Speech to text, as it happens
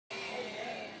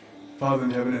Father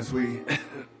in heaven, as we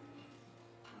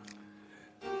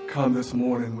come this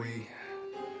morning, we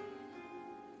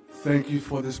thank you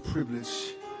for this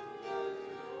privilege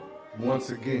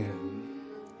once again.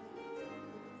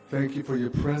 Thank you for your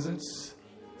presence,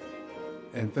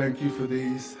 and thank you for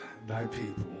these thy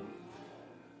people.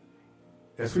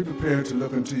 As we prepare to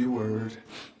look into your word,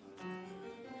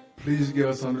 please give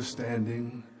us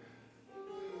understanding,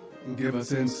 give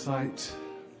us insight,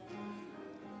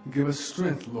 give us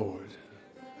strength, Lord,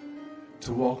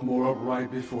 to walk more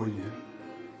upright before you.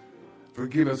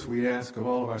 Forgive us, we ask, of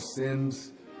all of our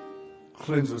sins.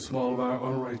 Cleanse us from all of our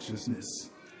unrighteousness.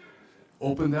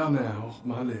 Open thou now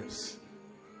my lips,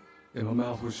 and my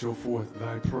mouth will show forth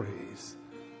thy praise.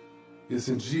 It's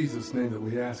in Jesus' name that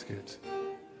we ask it.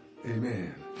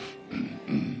 Amen.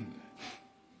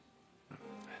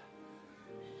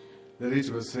 Let each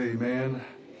of us say amen.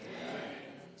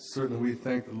 Certainly we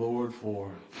thank the Lord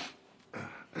for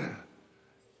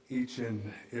each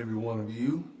and every one of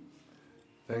you.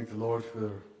 Thank the Lord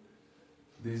for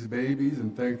these babies,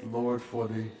 and thank the Lord for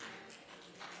the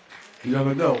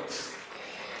young adults.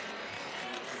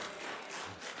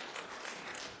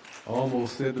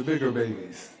 Almost said the bigger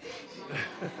babies.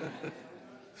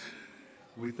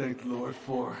 We thank the Lord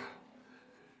for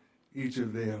each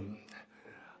of them.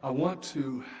 I want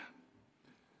to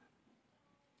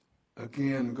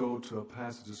again go to a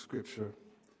passage of scripture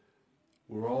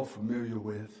we're all familiar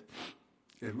with.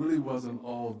 It really wasn't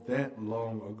all that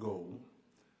long ago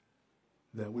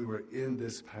that we were in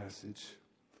this passage.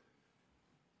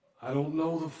 I don't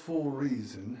know the full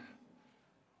reason,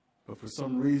 but for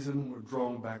some reason we're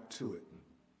drawn back to it.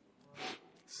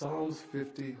 Psalms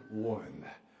 51.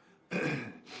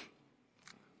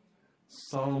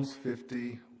 Psalms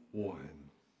 51.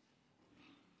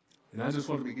 And I just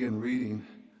want to begin reading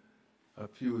a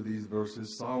few of these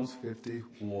verses. Psalms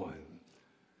 51.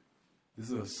 This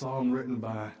is a psalm written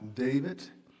by David.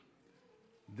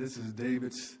 This is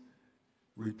David's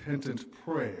repentant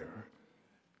prayer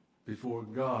before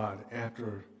God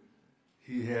after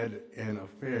he had an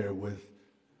affair with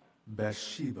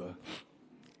Bathsheba,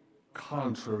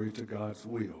 contrary to God's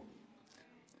will.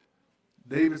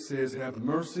 David says, "Have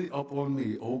mercy upon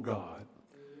me, O God,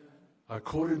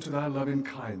 according to thy loving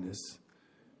kindness,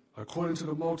 according to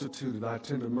the multitude of thy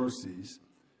tender mercies.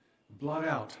 Blot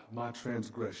out my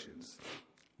transgressions.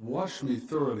 Wash me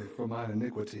thoroughly from my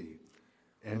iniquity,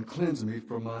 and cleanse me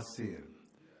from my sin.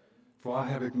 For I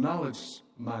have acknowledged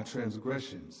my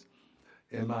transgressions,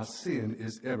 and my sin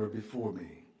is ever before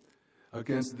me.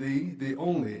 Against thee, thee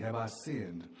only, have I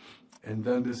sinned, and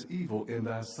done this evil in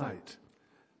thy sight,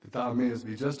 that thou mayest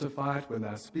be justified when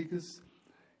thou speakest,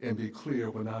 and be clear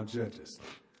when thou judgest.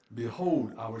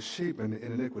 Behold, I was shapen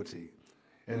in iniquity,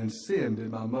 and in sin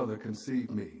did my mother conceive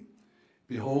me.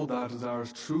 Behold, thou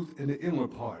desirest truth in the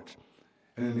inward part,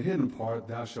 and in the hidden part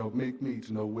thou shalt make me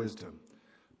to know wisdom.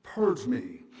 Purge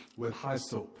me with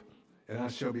hyssop, and I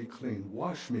shall be clean.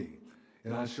 Wash me,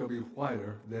 and I shall be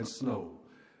whiter than snow.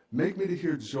 Make me to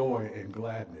hear joy and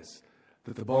gladness,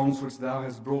 that the bones which thou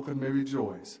hast broken may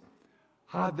rejoice.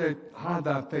 Hide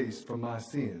thy face from my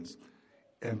sins,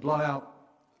 and blot out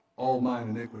all mine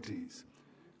iniquities.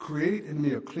 Create in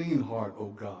me a clean heart,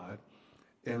 O God,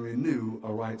 and renew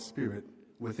a right spirit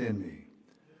within me.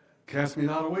 Cast me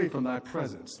not away from thy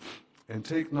presence, and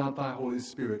take not thy Holy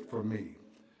Spirit from me.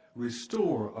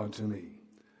 Restore unto me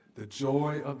the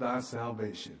joy of thy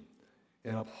salvation,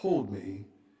 and uphold me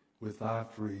with thy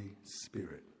free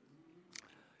spirit."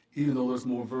 Even though there's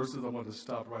more verses, I want to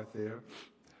stop right there.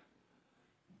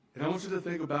 And I want you to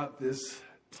think about this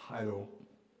title: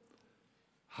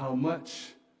 how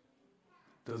much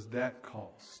does that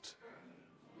cost?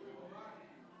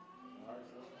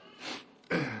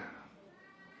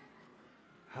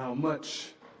 How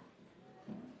much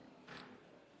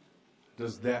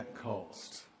does that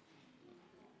cost?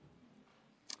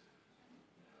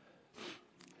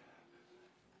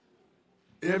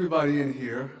 Everybody in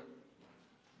here,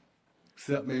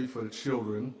 except maybe for the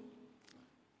children,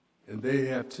 and they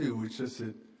have too, it's just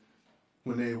that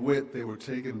when they went, they were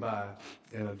taken by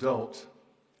an adult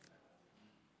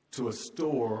to a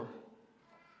store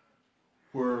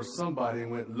where somebody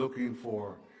went looking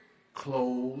for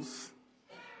clothes,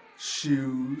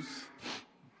 shoes,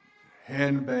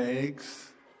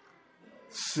 handbags,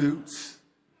 suits,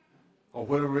 or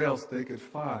whatever else they could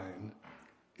find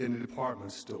in the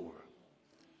department store.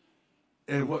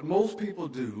 And what most people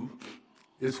do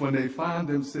is when they find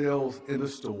themselves in the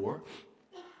store,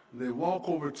 they walk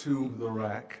over to the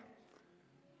rack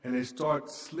and they start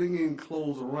slinging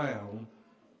clothes around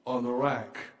on the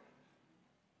rack,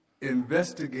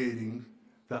 investigating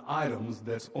the items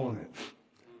that's on it.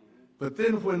 But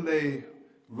then when they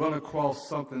run across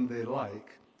something they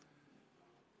like,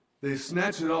 they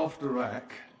snatch it off the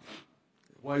rack.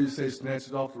 Why you say snatch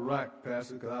it off the rack,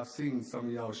 Pastor? Because I've seen some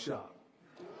of y'all shop.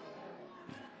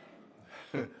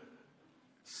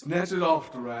 Snatch it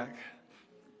off the rack,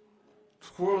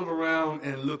 twirl it around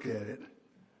and look at it,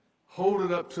 hold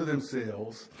it up to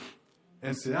themselves,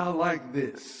 and say, I like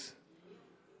this.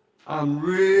 I'm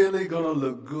really going to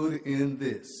look good in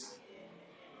this.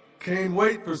 Can't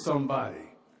wait for somebody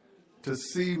to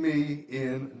see me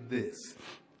in this.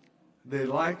 They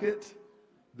like it.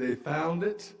 They found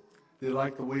it. They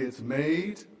like the way it's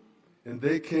made, and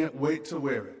they can't wait to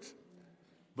wear it.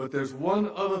 But there's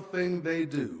one other thing they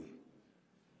do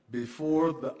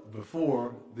before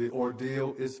the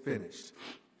ordeal is finished.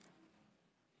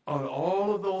 On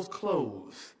all of those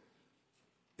clothes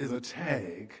is a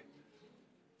tag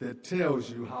that tells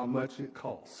you how much it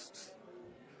costs.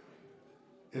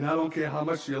 And I don't care how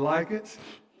much you like it.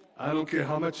 I don't care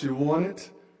how much you want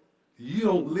it. You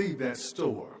don't leave that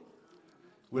store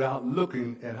without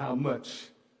looking at how much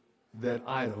that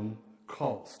item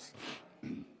costs.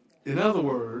 In other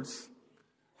words,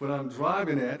 when I'm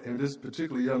driving at, and this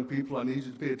particularly young people, I need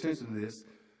you to pay attention to this,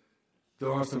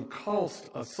 there are some costs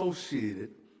associated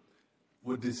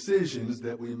with decisions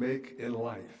that we make in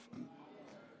life.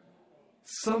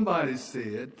 Somebody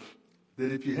said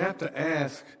that if you have to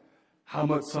ask how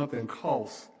much something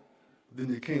costs, then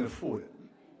you can't afford it.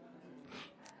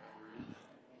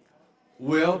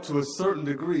 Well, to a certain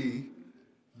degree,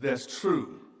 that's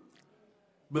true.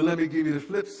 But let me give you the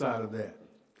flip side of that.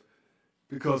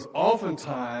 Because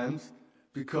oftentimes,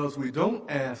 because we don't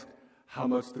ask how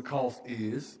much the cost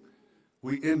is,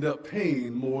 we end up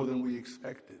paying more than we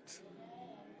expected.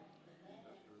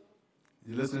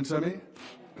 You listening to me?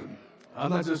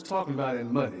 I'm not just talking about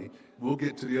in money. We'll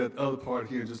get to the other part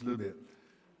here in just a little bit.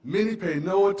 Many pay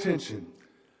no attention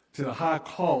to the high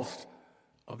cost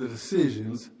of the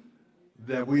decisions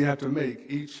that we have to make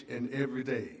each and every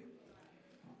day.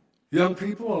 Young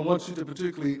people, I want you to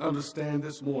particularly understand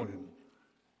this morning,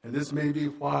 and this may be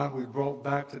why we brought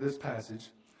back to this passage,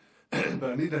 but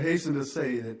I need to hasten to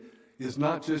say that it's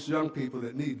not just young people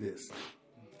that need this.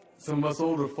 Some of us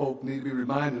older folk need to be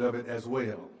reminded of it as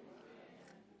well.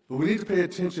 But we need to pay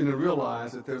attention and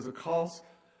realize that there's a cost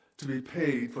to be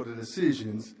paid for the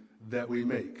decisions that we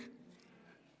make.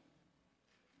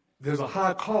 There's a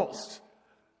high cost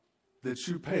that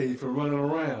you pay for running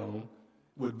around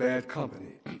with bad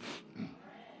company.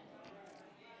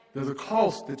 There's a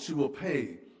cost that you will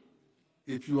pay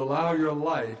if you allow your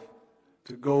life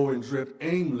to go and drift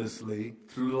aimlessly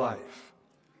through life.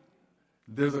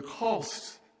 There's a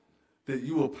cost that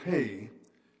you will pay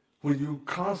when you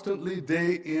constantly,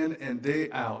 day in and day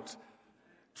out,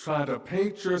 try to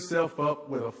paint yourself up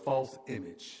with a false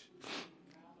image.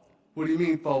 What do you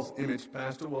mean false image,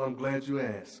 Pastor? Well, I'm glad you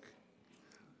asked.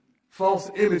 False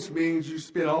image means you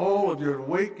spend all of your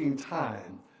waking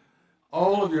time,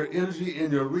 all of your energy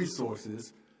and your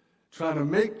resources trying to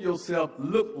make yourself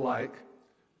look like,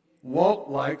 walk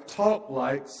like, talk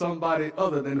like somebody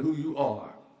other than who you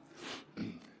are.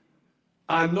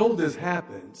 I know this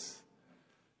happens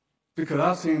because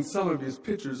I've seen some of his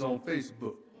pictures on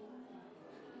Facebook.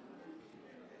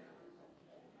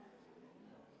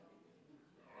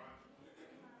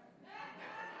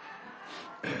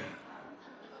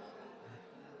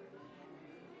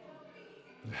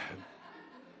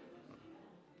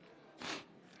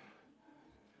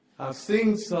 I've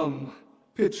seen some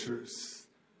pictures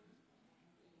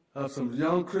of some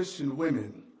young Christian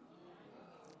women,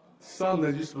 some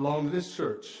that used to belong to this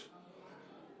church,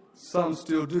 some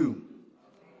still do.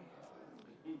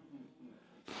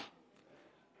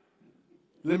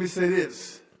 Let me say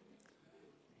this.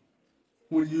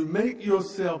 When you make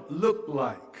yourself look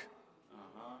like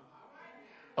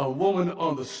a woman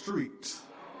on the street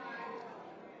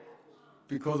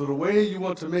because of the way you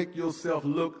want to make yourself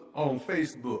look on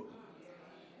Facebook,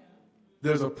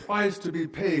 there's a price to be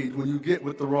paid when you get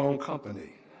with the wrong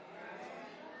company.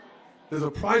 There's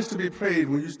a price to be paid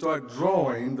when you start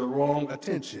drawing the wrong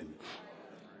attention.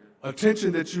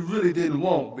 Attention that you really didn't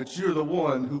want, but you're the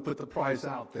one who put the price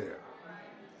out there.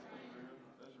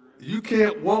 You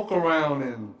can't walk around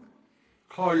and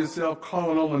call yourself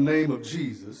calling on the name of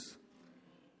Jesus,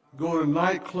 go to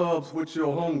nightclubs with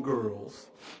your homegirls,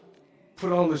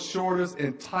 put on the shortest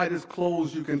and tightest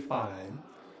clothes you can find,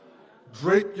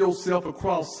 drape yourself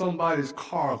across somebody's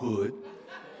car hood,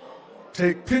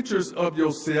 take pictures of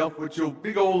yourself with your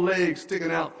big old legs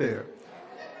sticking out there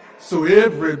so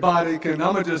everybody can,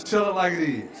 I'm going to just tell it like it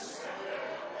is.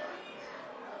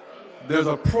 There's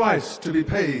a price to be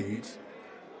paid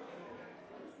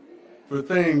for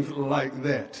things like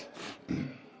that.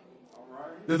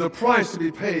 There's a price to be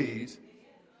paid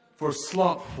for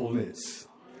slothfulness.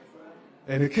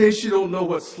 And in case you don't know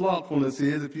what slothfulness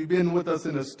is, if you've been with us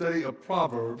in the study of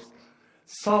Proverbs,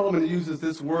 Solomon uses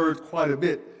this word quite a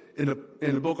bit in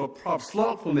the book of Proverbs.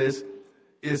 Slothfulness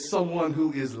is someone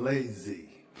who is lazy.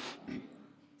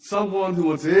 Someone who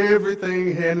wants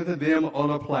everything handed to them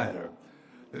on a platter.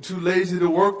 They're too lazy to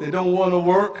work. They don't want to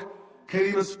work. Can't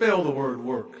even spell the word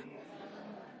work.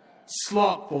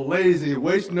 Slothful, lazy,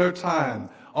 wasting their time.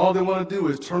 All they want to do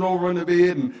is turn over in the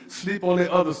bed and sleep on the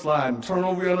other side and turn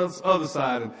over on the other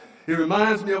side. And it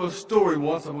reminds me of a story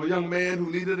once of a young man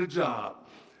who needed a job.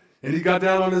 And he got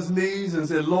down on his knees and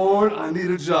said, Lord, I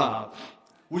need a job.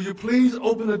 Will you please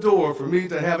open the door for me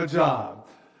to have a job?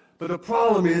 But the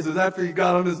problem is after he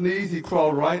got on his knees, he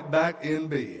crawled right back in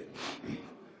bed.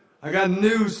 I got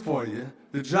news for you.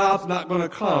 The job's not going to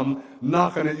come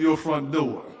knocking at your front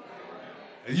door.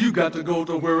 And you got to go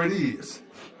to where it is.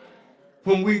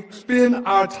 When we spend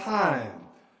our time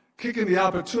kicking the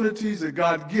opportunities that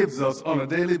God gives us on a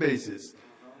daily basis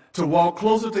to walk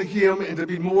closer to Him and to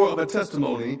be more of a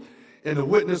testimony and a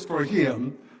witness for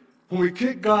Him, when we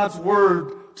kick God's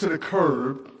word to the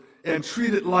curb and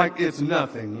treat it like it's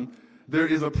nothing, there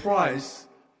is a price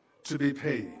to be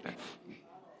paid.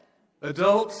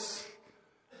 Adults,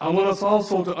 I want us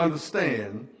also to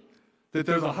understand that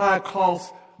there's a high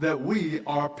cost that we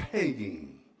are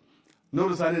paying.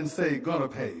 Notice I didn't say gonna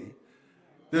pay.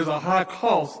 There's a high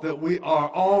cost that we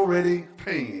are already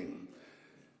paying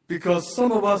because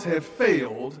some of us have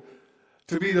failed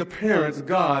to be the parents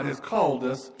God has called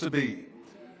us to be.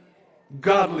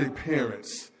 Godly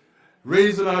parents,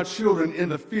 raising our children in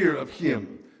the fear of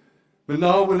Him. But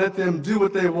no, we let them do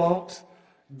what they want,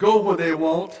 go where they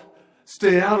want,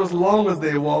 stay out as long as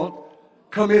they want,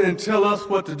 come in and tell us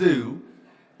what to do.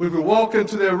 When we walk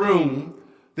into their room,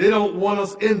 they don't want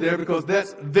us in there because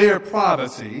that's their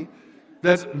privacy,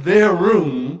 that's their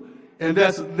room, and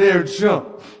that's their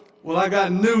junk. Well, I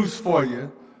got news for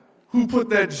you. Who put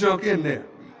that junk in there?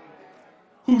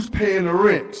 Who's paying the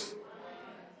rent?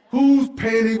 Who's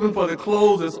paying even for the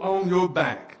clothes that's on your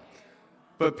back?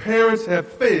 But parents have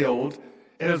failed,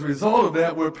 and as a result of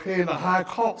that, we're paying a high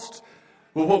cost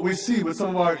with what we see with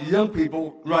some of our young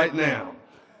people right now.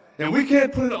 And we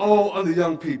can't put it all on the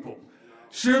young people.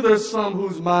 Sure, there's some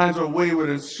whose minds are wayward,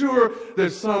 and sure,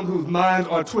 there's some whose minds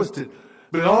are twisted.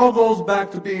 But it all goes back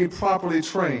to being properly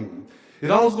trained. It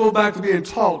all goes back to being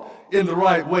taught in the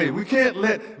right way. We can't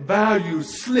let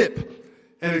values slip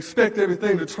and expect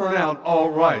everything to turn out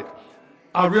all right.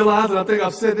 I realize, and I think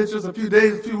I've said this just a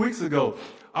few weeks ago,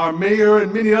 our mayor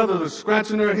and many others are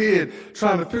scratching their head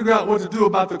trying to figure out what to do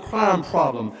about the crime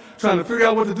problem, trying to figure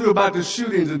out what to do about the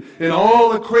shootings and all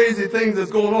the crazy things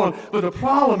that's going on. But the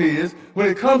problem is, when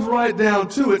it comes right down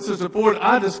to it, Sister Ford,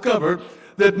 I discovered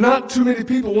that not too many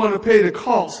people want to pay the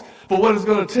cost for what it's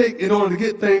going to take in order to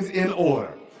get things in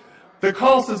order. The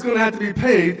cost that's going to have to be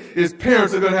paid is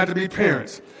parents are going to have to be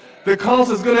parents. The cost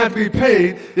that's going to have to be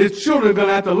paid is children are going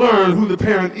to have to learn who the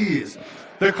parent is.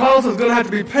 The cost that's going to have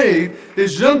to be paid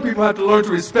is young people have to learn to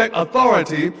respect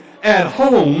authority at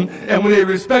home, and when they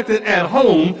respect it at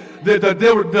home,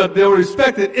 they'll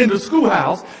respect it in the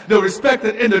schoolhouse, they'll respect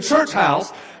it in the church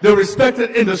house, they'll respect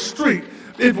it in the street.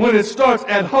 When it starts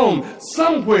at home,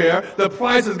 somewhere the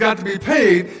price has got to be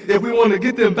paid if we want to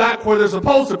get them back where they're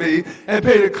supposed to be and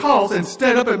pay the cost and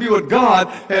stand up and be what God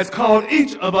has called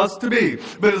each of us to be.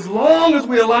 But as long as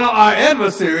we allow our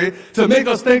adversary to make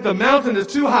us think the mountain is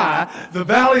too high, the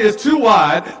valley is too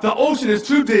wide, the ocean is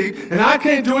too deep, and I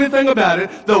can't do anything about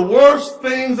it, the worst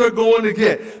things are going to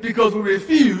get because we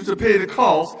refuse to pay the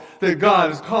cost that God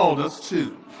has called us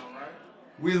to.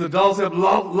 We as adults have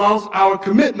lost our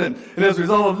commitment. And as a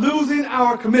result of losing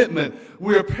our commitment,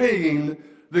 we are paying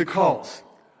the cost.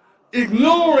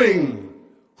 Ignoring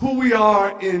who we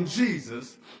are in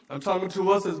Jesus, I'm talking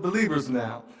to us as believers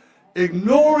now,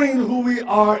 ignoring who we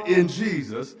are in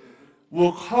Jesus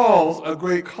will cause a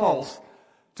great cost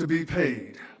to be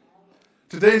paid.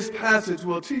 Today's passage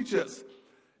will teach us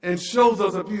and shows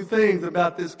us a few things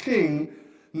about this king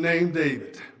named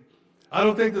David. I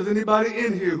don't think there's anybody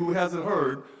in here who hasn't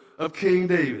heard of King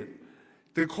David.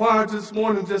 The choir this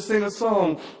morning just sang a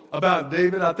song about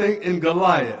David, I think, in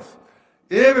Goliath.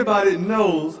 Everybody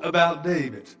knows about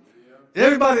David.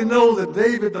 Everybody knows that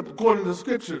David, according to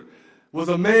Scripture, was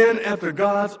a man after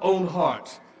God's own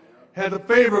heart. Had the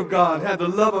favor of God, had the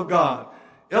love of God.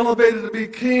 Elevated to be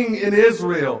king in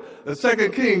Israel, the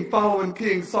second king following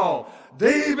King Saul.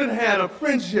 David had a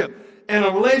friendship and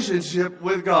a relationship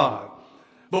with God.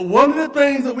 But one of the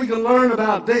things that we can learn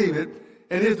about David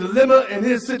and his dilemma and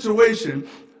his situation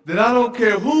that I don't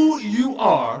care who you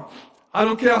are, I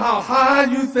don't care how high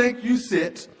you think you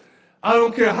sit, I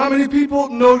don't care how many people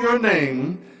know your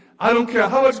name, I don't care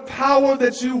how much power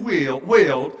that you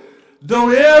wield,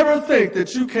 don't ever think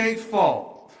that you can't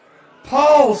fall.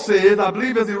 Paul says, I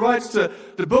believe as he writes to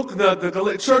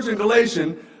the church in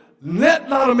Galatians, let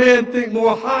not a man think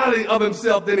more highly of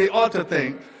himself than he ought to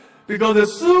think, because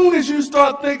as soon as you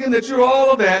start thinking that you're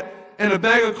all of that and a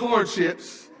bag of corn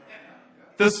chips,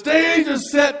 the stage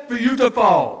is set for you to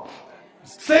fall.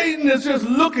 Satan is just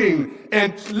looking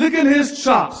and licking his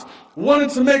chops, wanting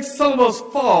to make some of us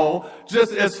fall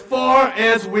just as far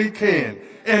as we can.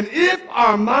 And if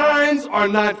our minds are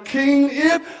not keen,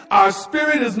 if our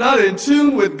spirit is not in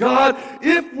tune with God,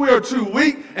 if we're too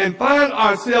weak and find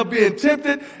ourselves being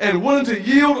tempted and willing to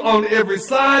yield on every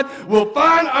side, we'll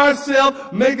find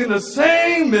ourselves making the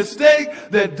same mistake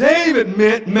that David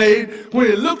made when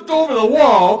he looked over the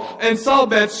wall and saw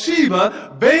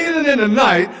Bathsheba bathing in the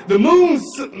night. The moon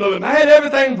had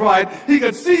everything bright. He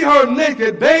could see her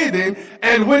naked bathing.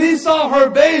 And when he saw her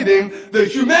bathing, the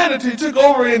humanity took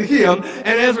over in him.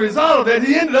 And as a result of that,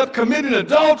 he ended up committing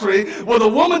adultery with a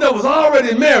woman that was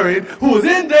already married, who was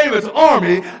in David's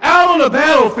army, out on the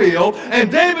battlefield.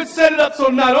 And David set it up so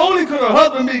not only could her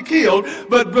husband be killed,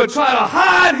 but try to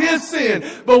hide his sin.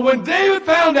 But when David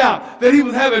found out that he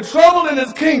was having trouble in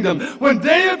his kingdom, when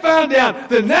David found out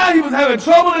that now he was having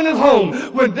trouble in his home,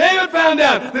 when David found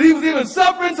out that he was even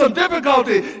suffering some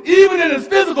difficulty, even in his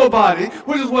physical body,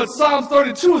 which is what Psalms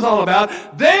 32 is all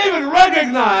about, David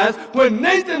recognized when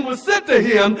Nathan was sent to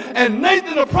him, and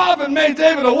Nathan the prophet made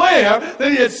David aware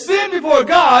that he had sinned before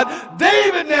God.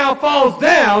 David now falls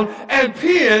down and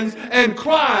pens and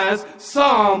cries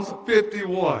Psalms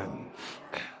 51.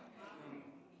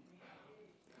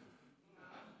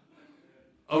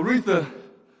 Aretha,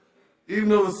 even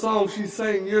though the song she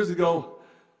sang years ago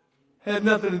had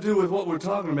nothing to do with what we're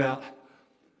talking about,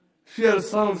 she had a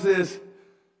song that says,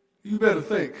 "You better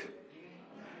think."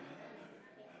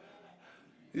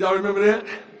 Y'all remember that?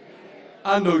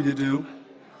 I know you do.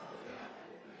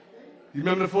 You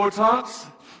remember the Four Tops?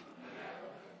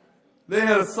 They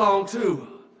had a song too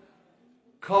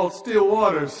called "Still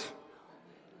Waters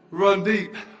Run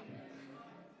Deep."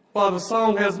 While the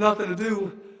song has nothing to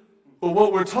do with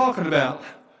what we're talking about,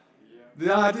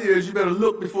 the idea is you better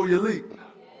look before you leap.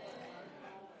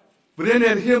 But in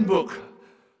that hymn book,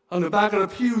 on the back of the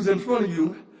pews in front of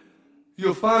you,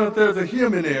 you'll find that there's a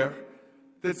hymn in there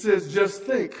that says, "Just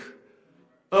think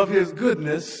of his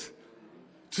goodness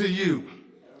to you."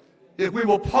 If we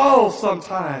will pause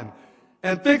sometime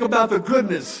and think about the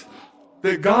goodness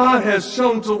that God has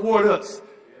shown toward us,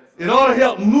 it ought to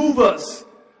help move us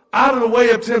out of the way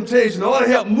of temptation. It ought to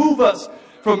help move us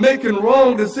from making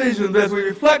wrong decisions. As we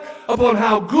reflect upon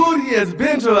how good he has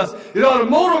been to us, it ought to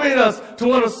motivate us to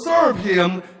want to serve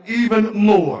him even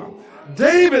more.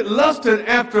 David lusted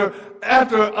after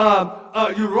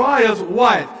Uriah's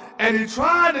wife, and he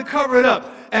tried to cover it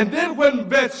up. And then when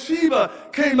Bathsheba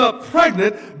came up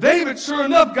pregnant, David sure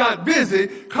enough got busy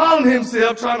calling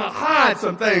himself trying to hide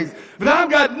some things. But I've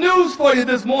got news for you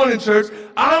this morning, church.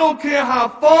 I don't care how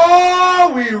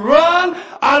far we run.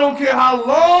 I don't care how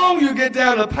long you get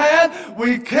down the path.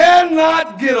 We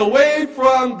cannot get away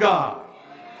from God.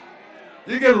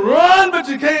 You can run, but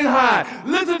you can't hide.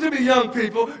 Listen to me, young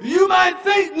people. You might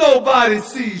think nobody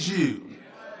sees you.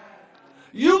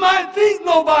 You might think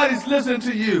nobody's listening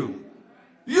to you.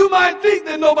 You might think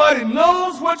that nobody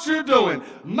knows what you're doing.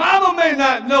 Mama may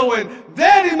not know, and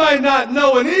daddy might not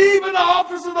know, and even the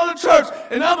officers of the church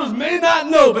and others may not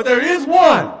know. But there is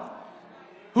one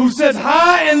who sits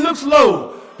high and looks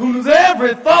low, who knows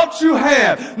every thought you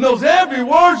have, knows every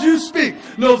word you speak,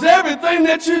 knows everything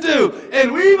that you do.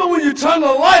 And even when you turn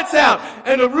the lights out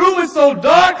and the room is so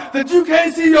dark that you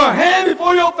can't see your hand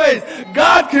before your face,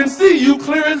 God can see you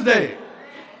clear as day.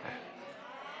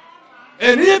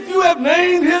 And if you have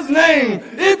named his name,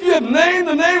 if you have named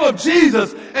the name of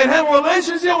Jesus and have a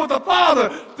relationship with the Father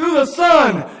through the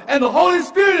Son, and the Holy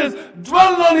Spirit is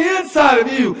dwelling on the inside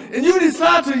of you, and you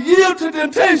decide to yield to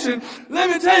temptation,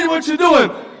 let me tell you what you're doing.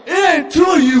 It ain't two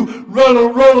of you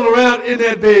rolling around in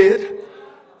that bed.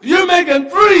 You're making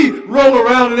three roll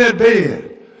around in that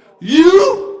bed.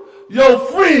 You, your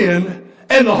friend,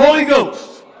 and the Holy Ghost.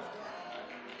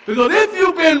 Because if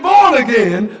you've been born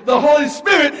again, the Holy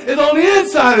Spirit is on the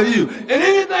inside of you. And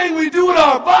anything we do with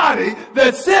our body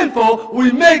that's sinful,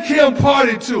 we make him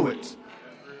party to it.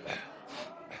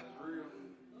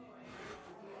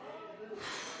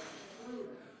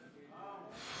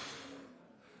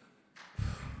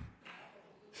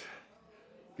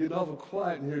 Getting awful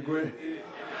quiet in here, Greg.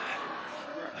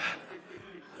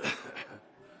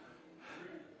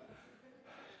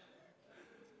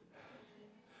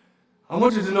 I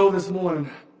want you to know this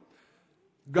morning,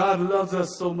 God loves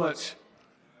us so much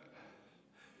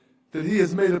that he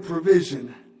has made a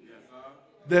provision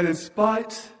that in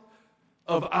spite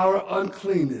of our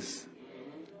uncleanness,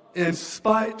 in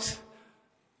spite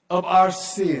of our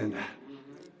sin,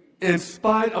 in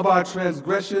spite of our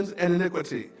transgressions and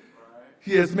iniquity,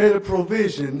 he has made a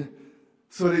provision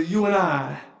so that you and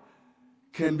I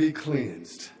can be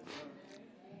cleansed.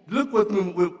 Look with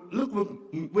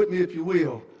me, if you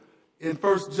will, in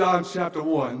 1 John chapter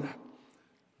 1,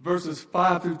 verses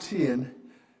 5 through 10.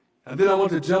 And then I want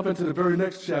to jump into the very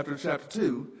next chapter, chapter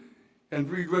 2, and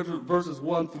read verses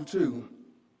 1 through 2.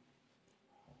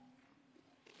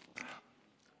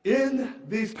 In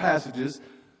these passages,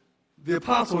 the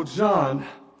Apostle John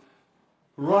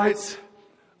writes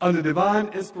under divine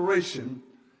inspiration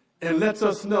and lets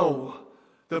us know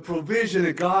the provision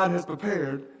that God has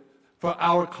prepared for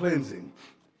our cleansing.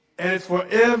 And it's for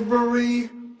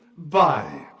everybody.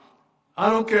 I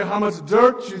don't care how much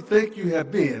dirt you think you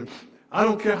have been. I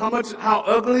don't care how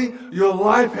ugly your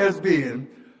life has been.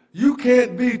 You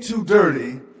can't be too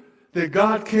dirty that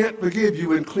God can't forgive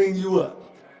you and clean you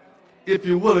up if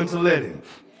you're willing to let him.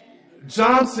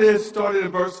 John says, starting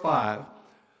in verse 5,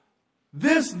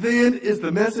 "This then is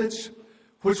the message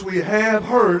which we have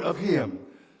heard of him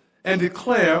and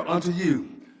declare unto you,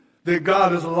 that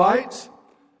God is light,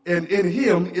 and in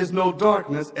him is no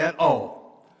darkness at all.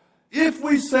 If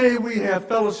we say we have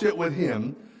fellowship with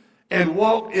him and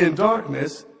walk in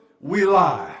darkness, we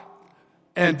lie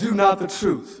and do not the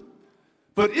truth.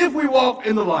 But if we walk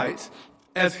in the light,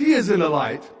 as he is in the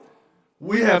light,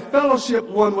 we have fellowship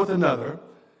one with another,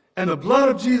 and the blood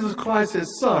of Jesus Christ,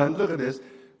 his son," look at this,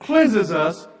 "cleanses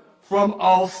us from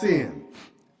all sin."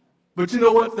 But you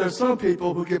know what? There's some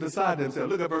people who get beside themselves.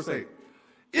 Look at verse 8.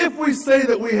 "If we say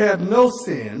that we have no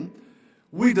sin,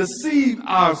 we deceive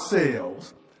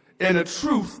ourselves, and the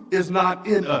truth is not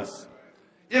in us.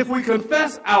 If we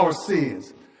confess our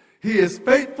sins, he is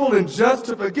faithful and just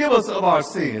to forgive us of our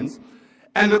sins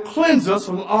and to cleanse us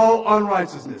from all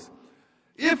unrighteousness.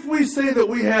 If we say that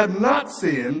we have not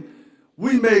sinned,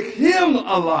 we make him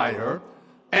a liar,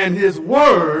 and his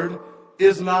word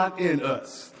is not in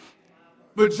us."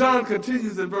 But John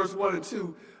continues in verse 1 and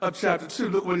 2 of chapter 2.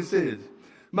 Look what he says.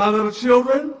 "My little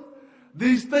children,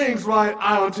 these things write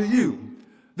I unto you,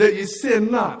 that ye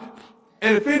sin not.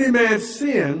 And if any man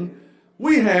sin,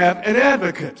 we have an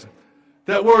advocate."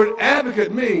 That word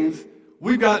advocate means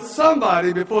we've got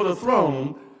somebody before the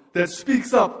throne that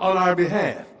speaks up on our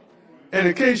behalf. And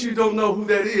in case you don't know who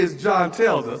that is, John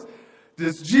tells us,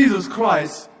 it's Jesus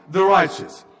Christ, the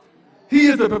righteous. He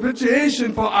is the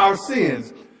propitiation for our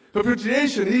sins.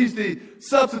 Propitiation, he's the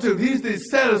substitute, he's the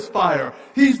satisfier,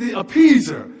 he's the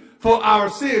appeaser for our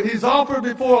sin. He's offered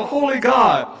before a holy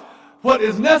God what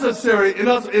is necessary in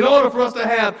us in order for us to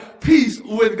have peace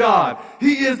with God.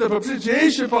 He is the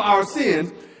propitiation for our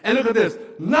sins. And look at this,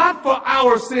 not for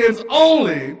our sins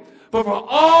only, but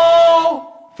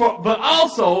but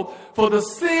also for the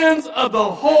sins of the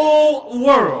whole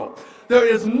world. There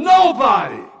is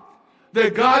nobody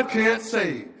that God can't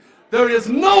save. There is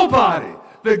nobody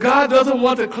that God doesn't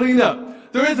want to clean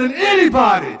up. There isn't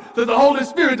anybody that the Holy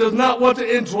Spirit does not want to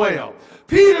indwell.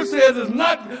 Peter says it's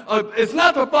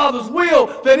not the Father's will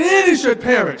that any should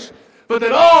perish, but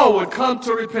that all would come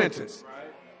to repentance.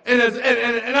 And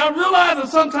I realize that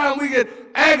sometimes we get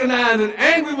agonized and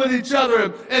angry with each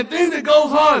other and things that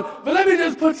goes on. But let me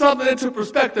just put something into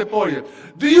perspective for you.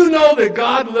 Do you know that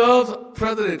God loves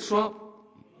President Trump?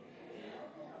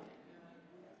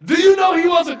 Do you know he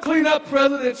wants to clean up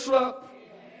President Trump?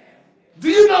 Do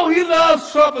you know he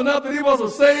loves Trump enough that he wants to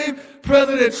save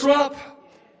President Trump?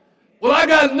 Well, I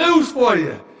got news for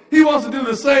you. He wants to do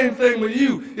the same thing with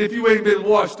you if you ain't been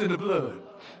washed in the blood.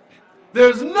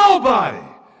 There's nobody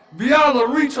beyond the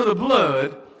reach of the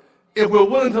blood if we're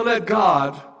willing to let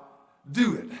God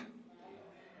do it.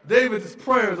 David's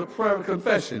prayer is a prayer of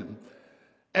confession.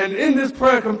 And in this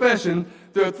prayer of confession,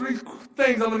 there are three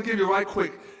things I'm going to give you right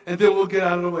quick, and then we'll get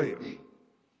out of the way.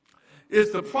 It's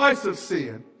the price of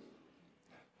sin,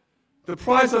 the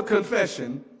price of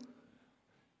confession,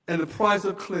 and the price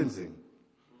of cleansing.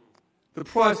 The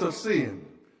price of sin.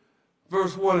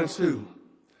 Verse 1 and 2.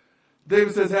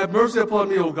 David says, "Have mercy upon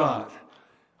me, O God,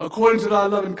 according to thy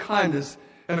loving kindness,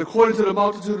 and according to the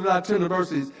multitude of thy tender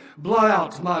mercies, blot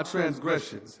out my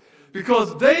transgressions."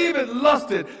 Because David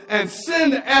lusted and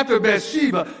sinned after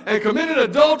Bathsheba and committed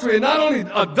adultery, and not only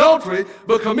adultery,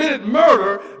 but committed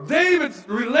murder, David's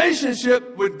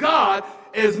relationship with God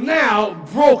is now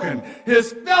broken.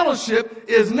 His fellowship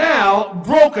is now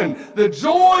broken. The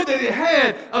joy that he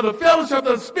had of the fellowship of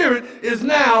the Spirit is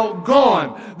now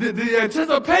gone. The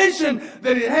anticipation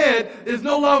that he had is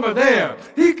no longer there.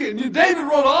 David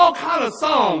wrote all kinds of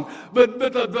songs, but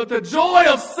the joy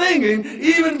of singing,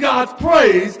 even God's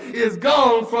praise, is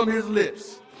gone from his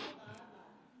lips.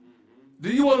 Do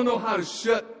you want to know how to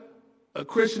shut a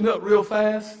Christian up real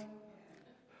fast?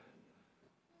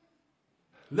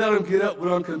 Let him get up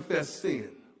with unconfessed sin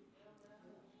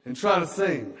and try to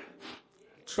sing,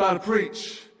 try to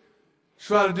preach,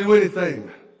 try to do anything,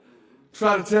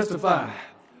 try to testify.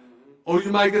 Or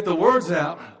you might get the words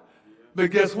out,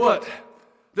 but guess what?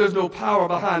 There's no power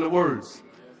behind the words.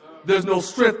 There's no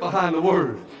strength behind the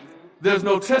word. There's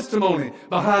no testimony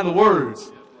behind the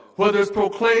words, whether it's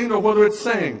proclaimed or whether it's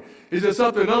sang. It's just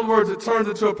something, in other words, it turns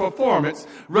into a performance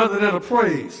rather than a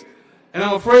praise. And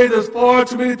I'm afraid there's far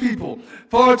too many people,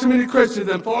 far too many Christians,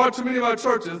 and far too many of our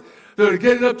churches that are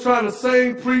getting up trying to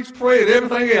sing, preach, pray, and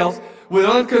everything else with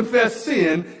unconfessed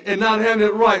sin and not having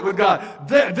it right with God.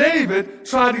 David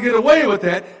tried to get away with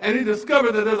that, and he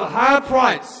discovered that there's a high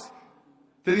price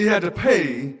that he had to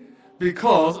pay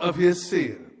because of his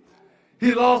sin.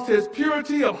 He lost his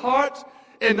purity of heart,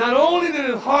 and not only did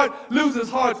his heart lose his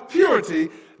heart's purity,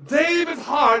 David's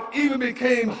heart even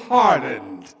became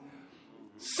hardened.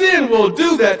 Sin will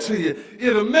do that to you.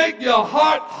 It'll make your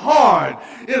heart hard.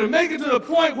 It'll make it to the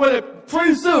point where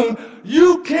pretty soon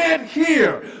you can't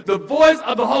hear the voice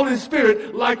of the Holy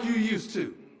Spirit like you used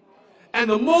to. And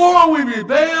the more we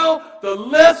rebel, the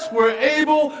less we're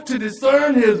able to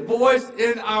discern his voice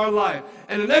in our life.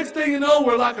 And the next thing you know,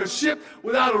 we're like a ship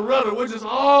without a rudder. We're just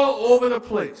all over the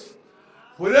place.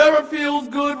 Whatever feels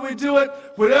good, we do it.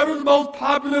 Whatever's most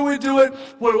popular, we do it.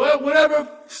 Whatever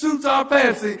suits our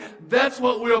fancy, that's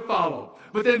what we'll follow.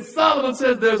 But then Solomon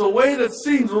says there's a way that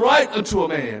seems right unto a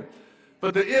man,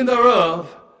 but the end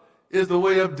thereof is the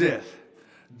way of death.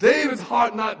 David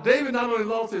not only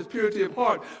lost his purity of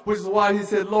heart, which is why he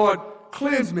said, Lord,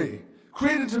 cleanse me.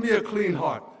 Create unto me a clean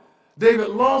heart. David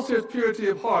lost his purity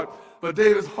of heart, but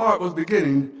David's heart was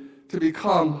beginning to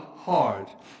become hard.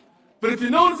 But if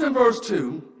you notice in verse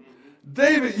 2,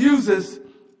 David uses,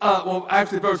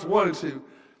 verse 1 and 2,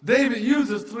 David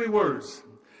uses three words.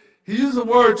 He uses the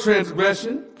word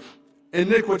transgression,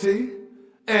 iniquity,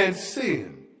 and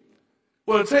sin.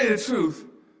 Well, to tell you the truth,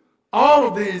 all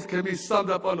of these can be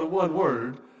summed up under one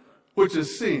word, which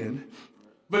is sin,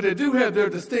 but they do have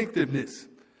their distinctiveness.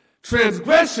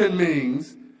 Transgression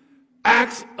means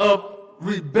acts of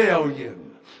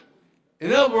rebellion.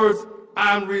 In other words,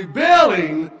 I'm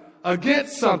rebelling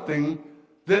against something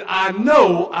that I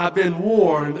know I've been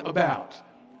warned about.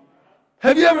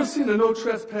 Have you ever seen a no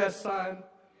trespass sign?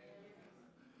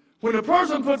 When a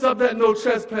person puts up that no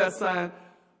trespass sign,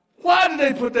 why do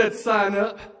they put that sign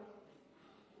up?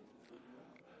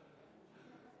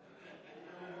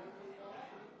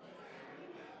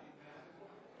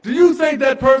 Do you think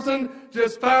that person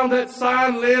just found that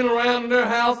sign laying around in their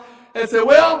house and said,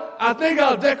 well, I think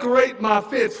I'll decorate my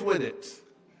fence with it?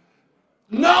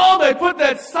 No, they put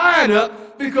that sign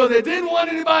up because they didn't want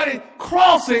anybody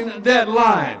crossing that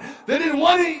line. They didn't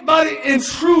want anybody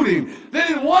intruding. They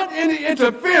didn't want any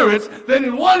interference. They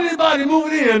didn't want anybody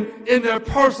moving in their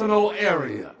personal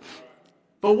area.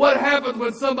 But what happens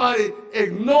when somebody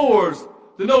ignores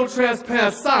the no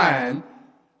trespass sign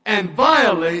and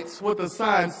violates what the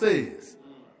sign says?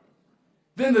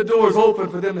 Then the door is open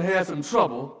for them to have some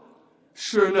trouble,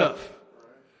 sure enough.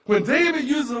 When David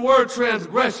uses the word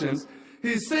transgressions,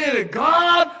 he's saying that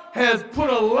God has put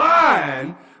a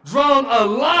line, drawn a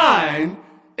line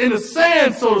in the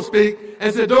sand, so to speak,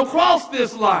 and said, don't cross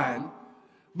this line.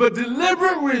 But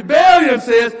deliberate rebellion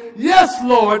says, yes,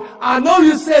 Lord, I know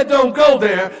you said don't go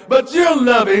there, but you're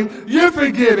loving, you're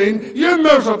forgiving, you're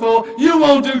merciful, you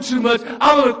won't do too much.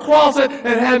 I'm going to cross it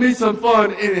and have me some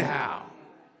fun anyhow.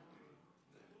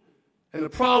 And the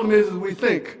problem is we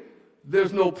think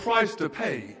there's no price to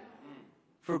pay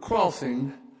for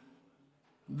crossing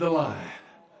the line.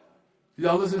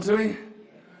 Y'all listen to me?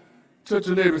 Touch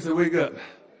your neighbor and say, wake up.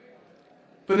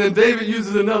 But then David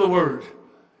uses another word.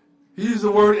 He uses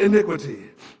the word iniquity.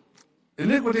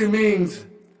 Iniquity means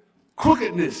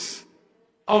crookedness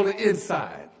on the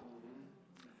inside.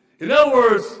 In other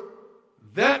words,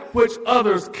 that which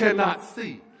others cannot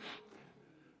see.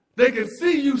 They can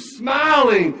see you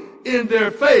smiling in their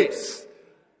face,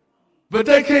 but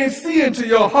they can't see into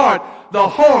your heart the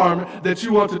harm that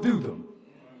you want to do them.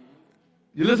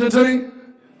 You listen to me?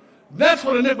 That's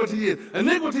what iniquity is.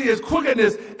 Iniquity is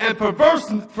crookedness and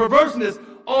perverseness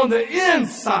on the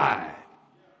inside.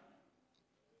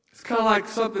 It's kind of like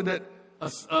something that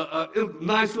a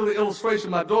nice little illustration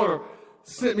my daughter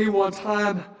sent me one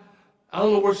time. I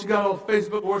don't know where she got it on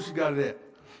Facebook or where she got it at.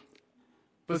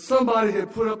 But somebody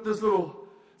had put up this little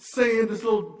saying, this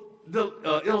little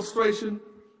illustration,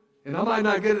 and I might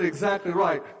not get it exactly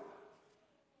right,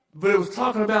 but it was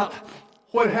talking about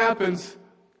what happens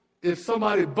if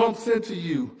somebody bumps into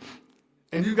you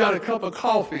and you got a cup of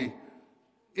coffee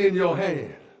in your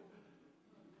hand.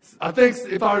 I think,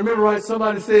 if I remember right,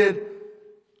 somebody said,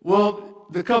 well,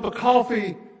 the cup of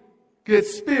coffee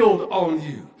gets spilled on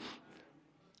you.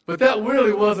 But that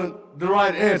really wasn't the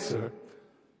right answer.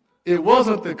 It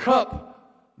wasn't the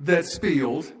cup that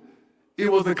spilled.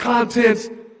 It was the contents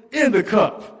in the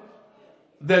cup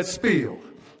that spilled.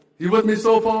 You with me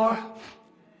so far?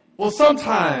 Well,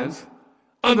 sometimes,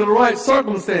 under the right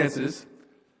circumstances,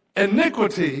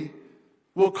 iniquity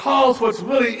will cause what's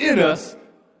really in us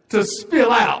to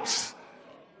spill out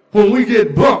when we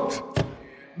get bumped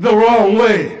the wrong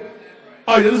way.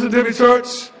 Are you listening to me,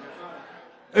 church?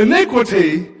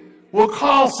 Iniquity will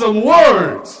cause some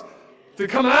words to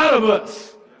come out of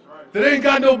us that ain't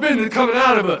got no business coming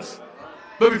out of us.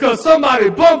 But because somebody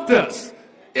bumped us,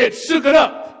 it shook it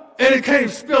up and it came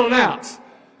spilling out.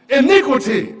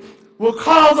 Iniquity will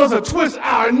cause us to twist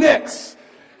our necks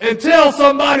and tell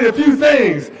somebody a few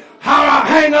things. How I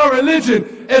hang our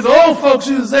religion, as the old folks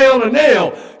used to say, on a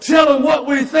nail. Tell them what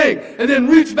we think and then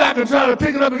reach back and try to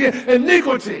pick it up again.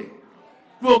 Iniquity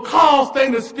will cause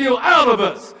things to spill out of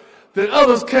us that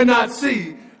others cannot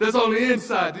see that's on the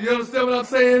inside. Do you understand what I'm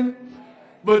saying?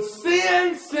 But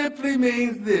sin simply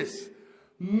means this: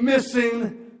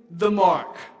 missing the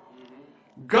mark.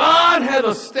 God has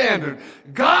a standard.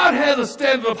 God has a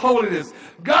standard of holiness.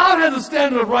 God has a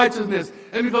standard of righteousness.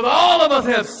 And because all of us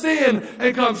have sinned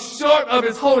and come short of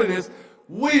his holiness,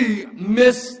 we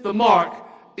miss the mark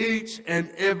each and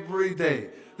every day.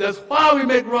 That's why we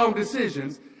make wrong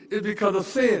decisions, is because of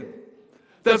sin.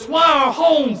 That's why our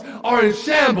homes are in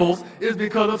shambles, is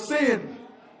because of sin.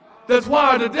 That's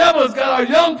why the devil has got our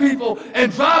young people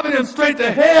and driving them straight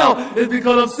to hell, is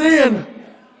because of sin.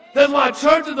 That's why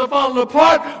churches are falling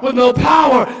apart with no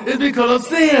power, is because of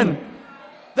sin.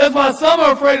 That's why some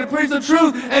are afraid to preach the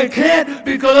truth and can't,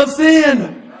 because of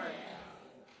sin.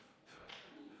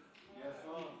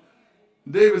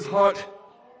 David's heart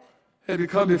had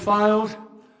become defiled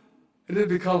and it had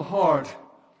become hard.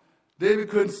 David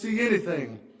couldn't see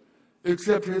anything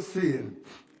except his sin.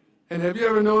 And have you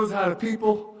ever noticed how the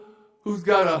people who's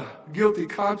got a guilty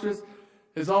conscience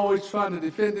is always trying to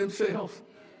defend themselves?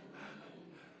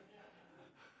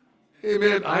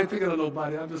 Amen. I ain't picking on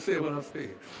nobody. I'm just saying what I'm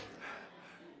saying.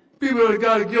 People that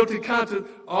got a guilty conscience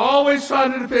are always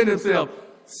trying to defend themselves.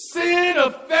 Sin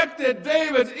affected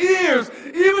David's ears,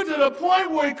 even to the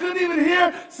point where he couldn't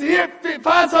even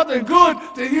find something good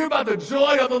to hear about the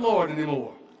joy of the Lord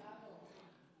anymore.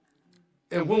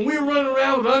 And when we run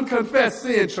around with unconfessed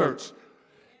sin, church,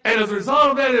 and as a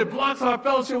result of that, it blocks our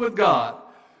fellowship with God.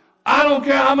 I don't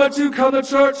care how much you come to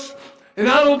church, and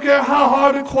I don't care how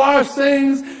hard the choir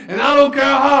sings, and I don't care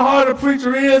how hard the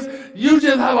preacher is, you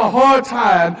just have a hard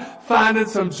time finding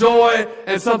some joy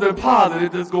and something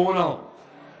positive that's going on.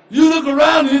 You look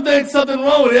around and you think something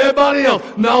wrong with everybody else.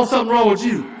 No, something wrong with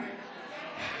you.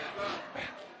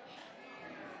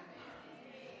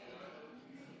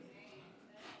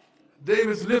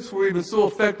 David's lips were even so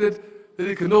affected that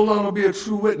he could no longer be a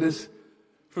true witness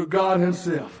for God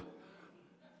himself.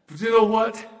 But you know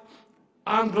what?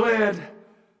 I'm glad,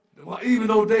 even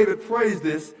though David praised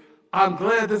this, I'm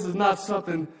glad this is not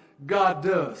something God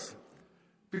does.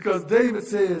 Because David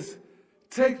says,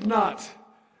 take not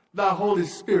thy Holy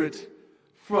Spirit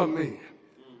from me.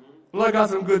 Well, I got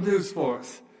some good news for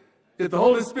us. If the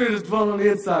Holy Spirit is dwelling on the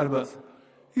inside of us,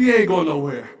 he ain't going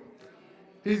nowhere.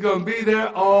 He's going to be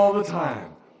there all the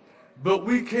time. But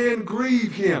we can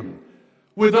grieve him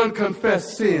with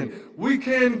unconfessed sin. We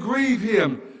can grieve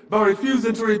him by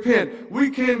refusing to repent. We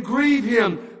can grieve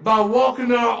him by walking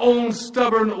in our own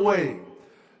stubborn way.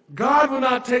 God will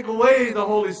not take away the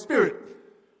Holy Spirit,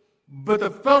 but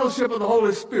the fellowship of the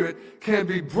Holy Spirit can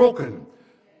be broken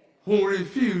when we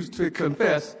refuse to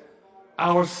confess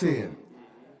our sin.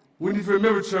 We need to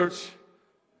remember, church,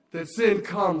 that sin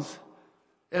comes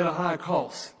at a high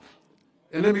cost.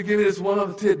 And let me give you this one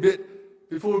other tidbit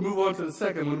before we move on to the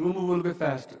second one. We'll move a little bit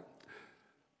faster.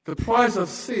 The price of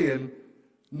sin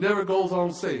never goes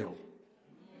on sale.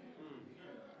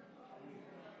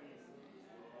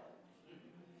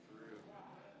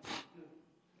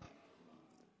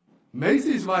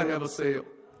 Macy's might have a sale.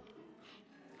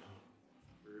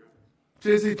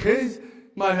 JCPenney's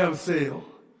might have a sale.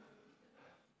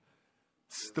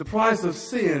 The price of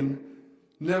sin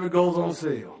never goes on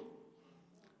sale.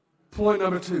 Point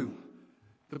number 2,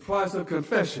 the price of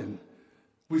confession.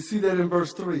 We see that in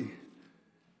verse 3.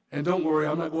 And don't worry,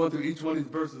 I'm not going through each one of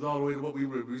these verses all the way to what we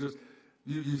read.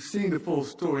 You've seen the full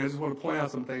story. I just want to point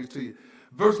out some things to you.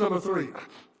 Verse number 3,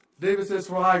 David says,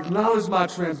 "For I acknowledge my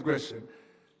transgression,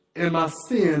 and my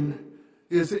sin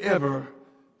is ever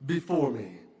before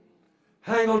me."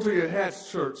 Hang on to your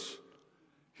hats, church.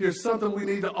 Here's something we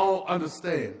need to all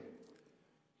understand.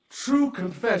 True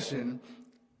confession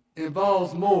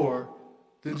involves more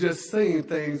than just saying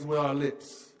things with our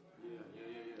lips.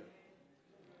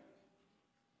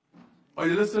 Are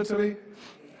you listening to me?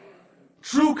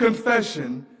 True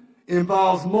confession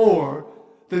involves more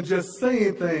than just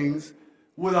saying things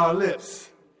with our lips.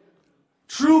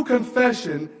 True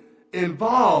confession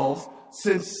involves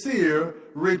sincere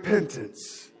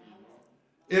repentance.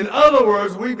 In other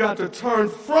words, we've got to turn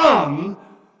from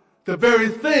the very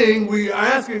thing we are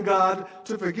asking God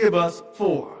to forgive us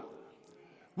for.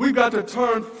 We've got to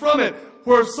turn from it,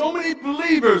 where so many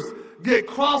believers get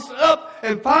crossed up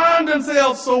and find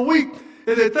themselves so weak,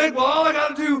 and they think, well, all I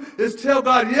got to do is tell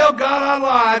God, yeah, God, I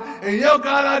lied, and yeah,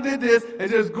 God, I did this, and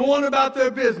just going about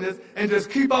their business and just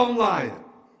keep on lying.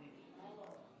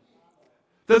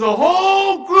 There's a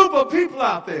whole group of people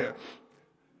out there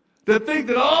that think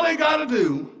that all they got to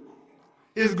do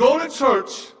is go to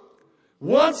church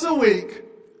once a week,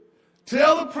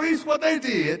 tell the priest what they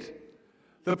did,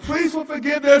 the priest will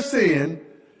forgive their sin,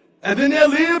 and then they'll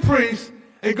leave the priest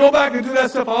and go back and do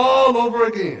that stuff all over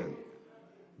again.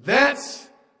 That's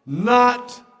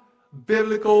not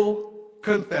biblical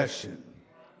confession.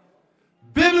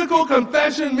 Biblical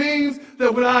confession means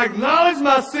that when I acknowledge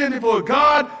my sin before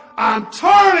God, I'm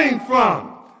turning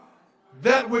from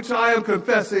that which I am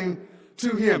confessing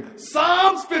to him.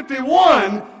 Psalms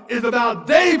 51 is about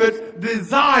David's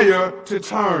desire to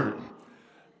turn.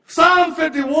 Psalm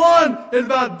 51 is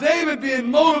about David being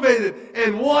motivated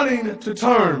and wanting to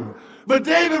turn. But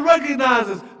David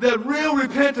recognizes that real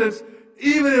repentance,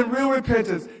 even in real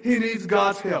repentance, he needs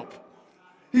God's help.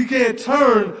 He can't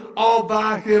turn all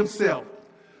by himself.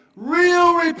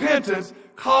 Real repentance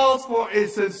calls for a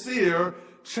sincere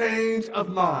change of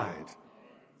mind.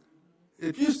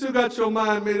 If you still got your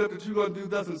mind made up that you're going to do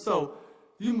thus and so,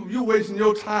 you're wasting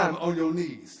your time on your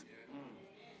knees.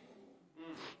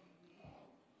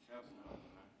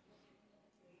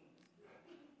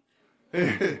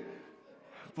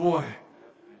 Boy,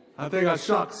 I think I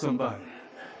shocked somebody.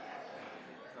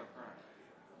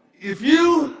 If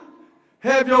you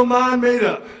have your mind made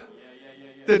up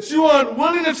that you aren't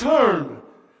willing to turn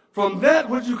from that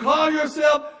which you call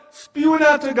yourself spewing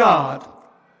out to God,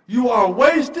 you are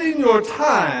wasting your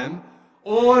time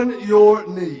on your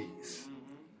knees.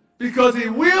 Because he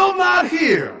will not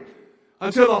hear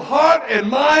until the heart and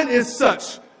mind is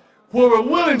such where we're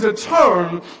willing to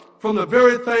turn from the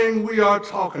very thing we are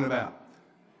talking about.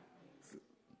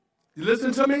 You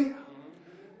listen to me?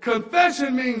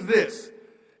 Confession means this.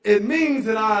 It means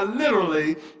that I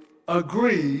literally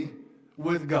agree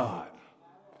with God,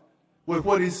 with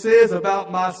what he says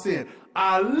about my sin.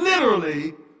 I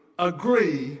literally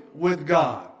agree with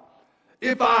God.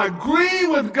 If I agree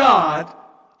with God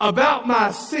about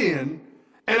my sin,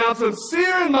 and I'm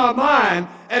sincere in my mind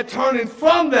at turning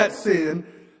from that sin,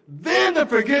 then the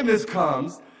forgiveness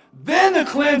comes, then the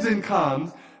cleansing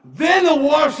comes, then the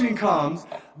washing comes,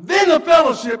 then the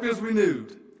fellowship is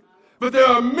renewed. But there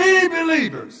are many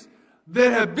believers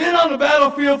that have been on the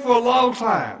battlefield for a long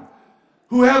time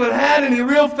who haven't had any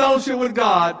real fellowship with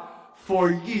God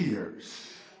for years.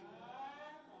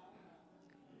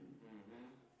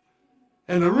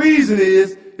 And the reason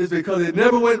is because they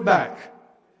never went back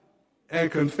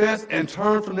and confessed and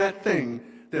turned from that thing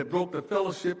that broke the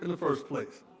fellowship in the first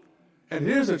place. And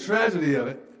here's the tragedy of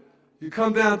it. You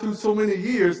come down through so many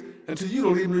years until you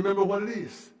don't even remember what it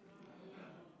is.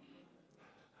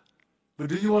 But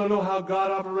do you want to know how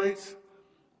God operates?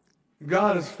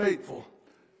 God is faithful.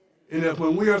 And that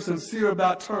when we are sincere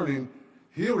about turning,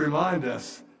 he'll remind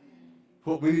us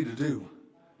what we need to do.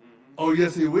 Oh,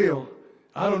 yes, he will.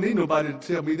 I don't need nobody to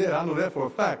tell me that. I know that for a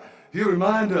fact. He'll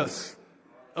remind us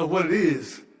of what it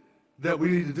is that we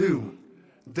need to do.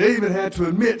 David had to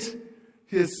admit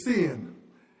his sin.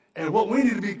 And what we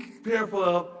need to be careful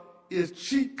of is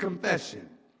cheap confession,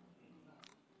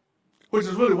 which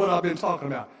is really what I've been talking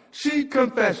about. Cheap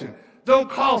confession. Don't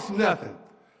cost nothing.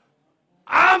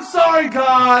 I'm sorry,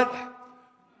 God.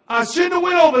 I shouldn't have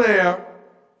went over there.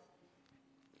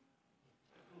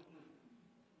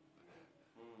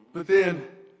 But then,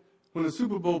 when the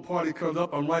Super Bowl party comes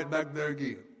up, I'm right back there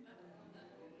again.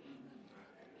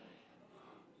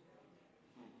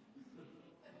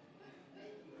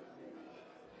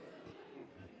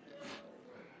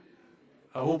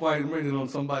 I hope I ain't raining on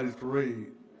somebody's parade.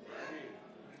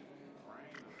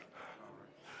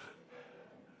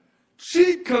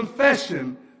 Cheap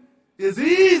confession is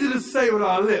easy to say with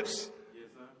our lips,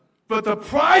 but the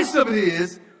price of it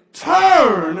is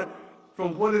turn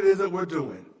from what it is that we're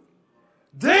doing.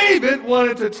 David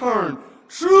wanted to turn.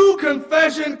 True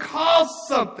confession costs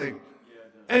something.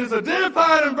 And it's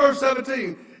identified in verse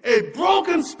 17, a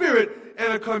broken spirit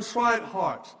and a contrite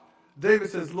heart. David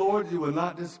says, Lord, you will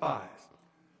not despise.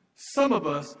 Some of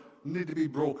us need to be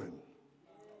broken.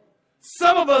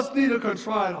 Some of us need a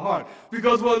contrite heart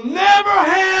because we'll never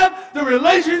have the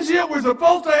relationship we're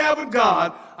supposed to have with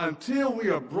God until we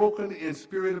are broken in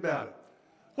spirit about it.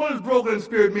 What does broken in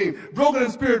spirit mean? Broken in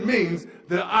spirit means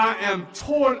that I am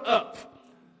torn up,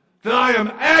 that I am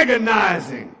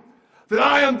agonizing, that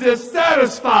I am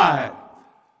dissatisfied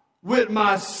with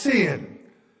my sin.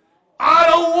 I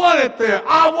don't want it there.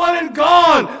 I want it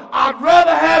gone. I'd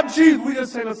rather have Jesus. We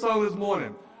just sang a song this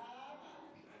morning.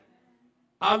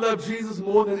 I love Jesus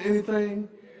more than anything.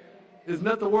 Isn't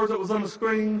that the words that was on the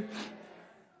screen?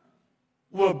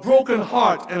 Well, a broken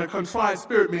heart and a contrite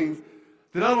spirit means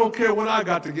that I don't care what I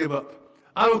got to give up.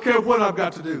 I don't care what I've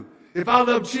got to do. If I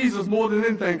love Jesus more than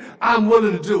anything, I'm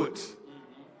willing to do it.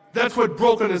 That's what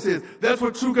brokenness is. That's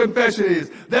what true confession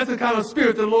is. That's the kind of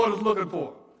spirit the Lord is looking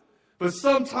for. But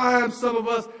sometimes some of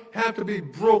us have to be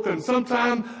broken.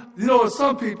 Sometimes, there's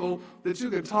some people that you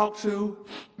can talk to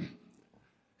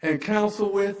and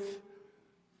counsel with,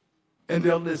 and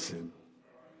they'll listen.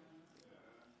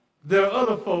 There are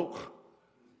other folk,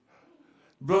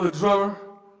 Brother Drummer,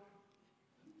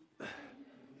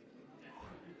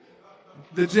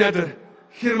 that you had to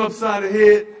hit him upside the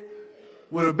head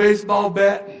with a baseball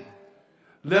bat,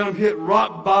 let them hit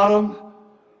rock bottom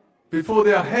before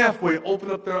they're halfway open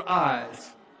up their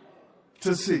eyes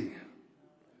to see.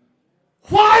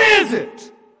 Why is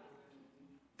it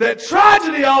that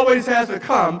tragedy always has to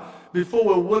come before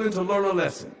we're willing to learn a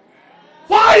lesson?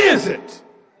 Why is it?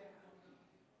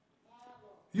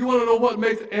 You want to know what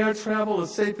makes air travel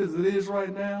as safe as it is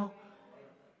right now?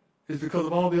 It's because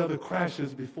of all the other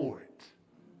crashes before it.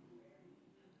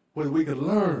 Whether we could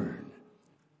learn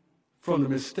from the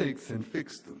mistakes and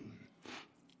fix them.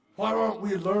 Why aren't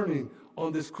we learning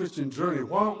on this Christian journey?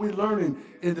 Why aren't we learning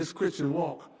in this Christian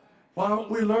walk? Why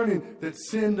aren't we learning that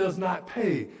sin does not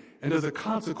pay and there's a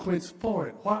consequence for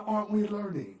it? Why aren't we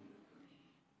learning?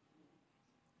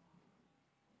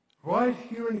 Right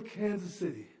here in Kansas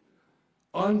City,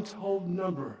 untold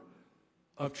number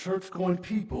of church-going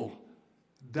people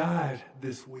died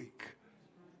this week.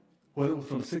 Whether it was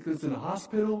from sickness in the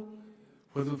hospital,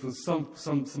 whether it was some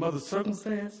other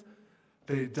circumstance,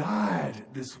 they died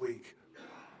this week.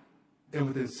 And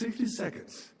within 60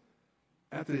 seconds,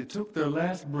 after they took their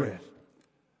last breath,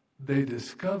 they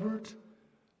discovered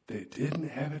they didn't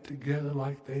have it together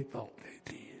like they thought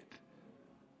they did.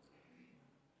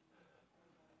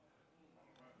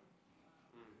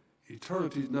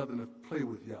 Eternity is nothing to play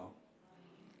with, y'all.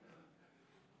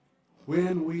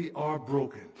 When we are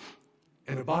broken,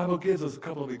 and the Bible gives us a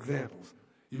couple of examples.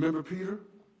 You remember Peter?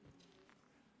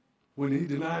 When he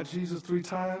denied Jesus 3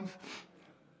 times?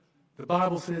 The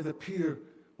Bible says that Peter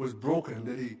was broken,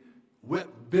 that he wept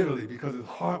bitterly because his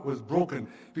heart was broken,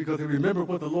 because he remembered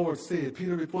what the Lord said.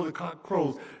 Peter, before the cock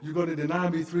crows, you're going to deny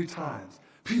me 3 times.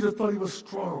 Peter thought he was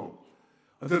strong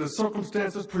until the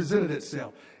circumstances presented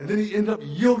itself. And then he ended up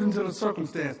yielding to the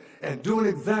circumstance and doing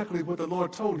exactly what the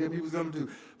Lord told him he was going to do.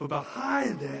 But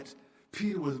behind that,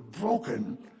 Peter was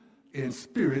broken in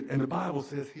spirit, and the Bible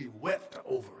says he wept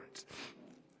over it.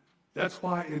 That's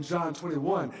why in John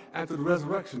 21, after the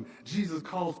resurrection, Jesus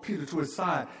calls Peter to his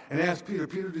side and asks Peter,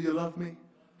 Peter, do you love me?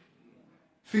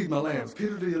 Feed my lambs.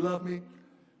 Peter, do you love me?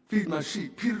 Feed my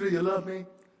sheep. Peter, do you love me?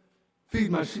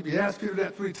 Feed my sheep. He asked Peter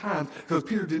that 3 times because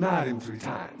Peter denied him 3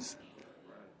 times.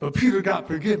 But Peter got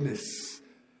forgiveness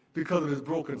because of his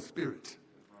broken spirit.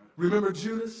 Remember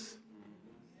Judas?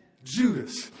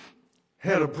 Judas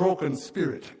had a broken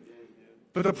spirit.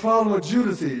 But the problem with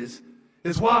Judas is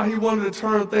while he wanted to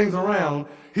turn things around,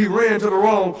 he ran to the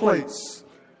wrong place.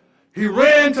 He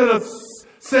ran to the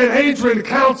Sanhedrin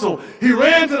council. He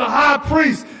ran to the high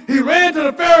priest. He ran to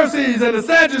the Pharisees and the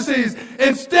Sadducees.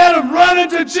 Instead of running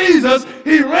to Jesus,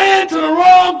 he ran to the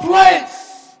wrong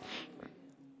place.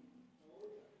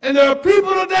 And there are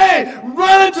people today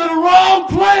running to the wrong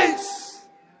place.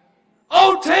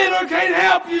 Oh, Taylor can't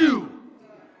help you.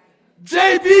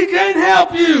 JB can't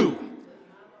help you.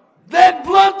 That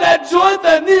blunt, that joint,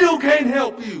 that needle can't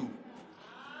help you.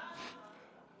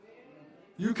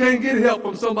 You can't get help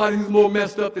from somebody who's more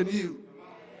messed up than you.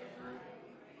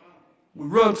 We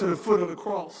run to the foot of the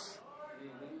cross.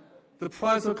 the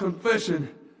price of confession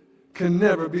can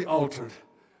never be altered.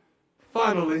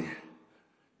 Finally,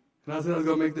 and I said I was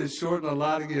going to make this short, and I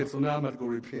lied again, so now I'm going to go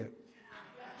repent.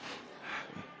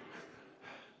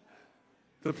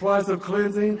 The price of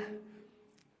cleansing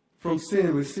from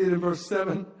sin, we see it in verse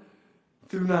 7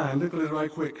 through 9. Look at it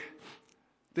right quick.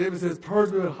 David says,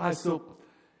 purge me with hyssop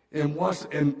and wash,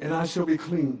 and I shall be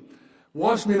clean.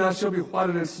 Wash me and I shall be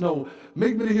whiter than snow.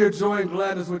 Make me to hear joy and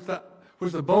gladness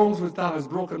which the bones which thou hast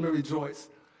broken may rejoice.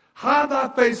 Hide thy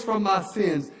face from my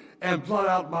sins and blot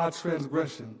out my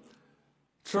transgression.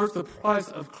 Church, the price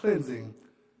of cleansing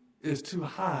is too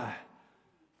high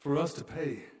for us to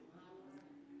pay.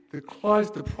 The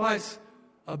price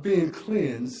of being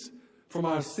cleansed from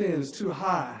our sins is too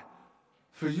high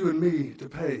for you and me to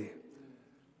pay.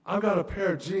 I've got a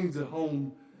pair of jeans at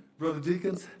home, Brother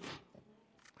Deacons,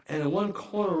 and in one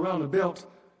corner around the belt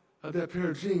of that pair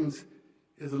of jeans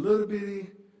is a little bitty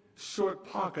short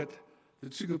pocket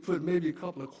that you can put maybe a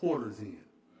couple of quarters in.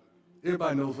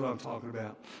 Everybody knows what I'm talking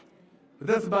about. But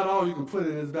that's about all you can put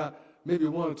in, is about maybe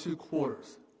 1 or 2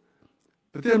 quarters.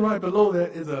 But then right below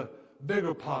that is a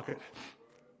bigger pocket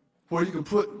where you can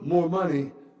put more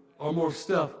money or more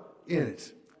stuff in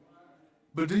it.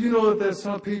 But do you know that there's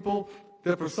some people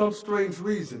that for some strange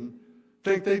reason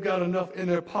think they've got enough in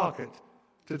their pocket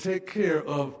to take care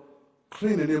of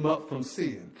cleaning them up from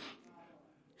sin?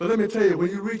 But let me tell you,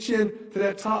 when you reach into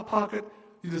that top pocket,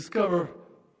 you discover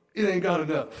it ain't got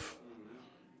enough.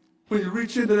 When you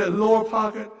reach into that lower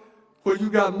pocket where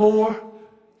you got more,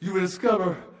 you will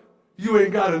discover you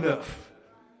ain't got enough.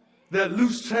 That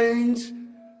loose change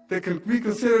that can be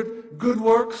considered good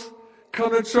works,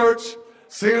 come to church,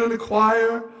 singing in the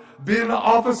choir, being the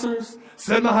officers,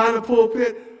 sitting behind the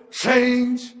pulpit,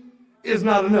 change is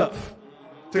not enough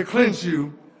to cleanse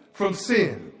you from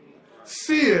sin.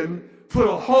 Sin put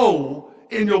a hole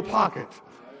in your pocket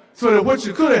so that what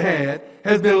you could have had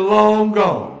has been long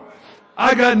gone.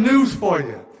 I got news for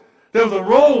you. There was a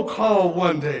roll call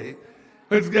one day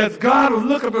as God was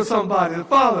looking for somebody, the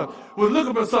Father was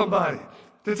looking for somebody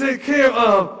to take care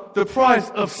of the price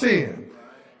of sin.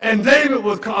 And David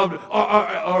was called,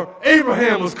 or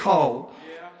Abraham was called.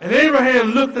 And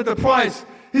Abraham looked at the price.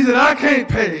 He said, I can't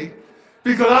pay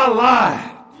because I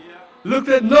lied. Looked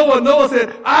at Noah. Noah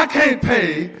said, I can't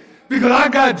pay because I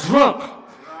got drunk.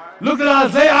 Looked at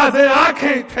Isaiah. Isaiah, I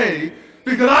can't pay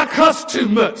because I cussed too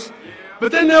much.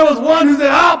 But then there was one who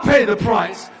said, I'll pay the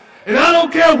price, and I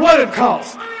don't care what it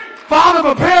costs. Father,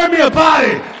 prepare me a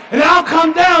body, and I'll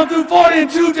come down through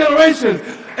 42 generations,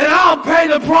 and I'll pay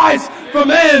the price for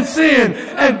man's sin.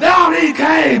 And down he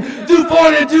came through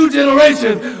 42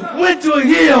 generations, went to a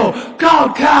hill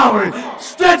called Calvary,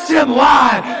 stretched him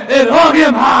wide, and hung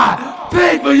him high.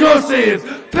 Paid for your sins,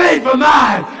 paid for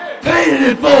mine, paid it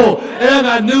in full. And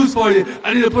I got news for you.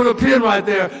 I need to put a pin right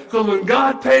there, because when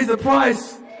God pays the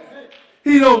price,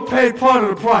 he don't pay part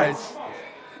of the price.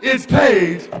 It's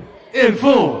paid in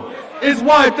full. It's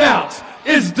wiped out.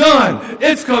 It's done.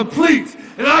 It's complete.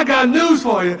 And I got news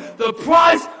for you. The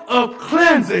price of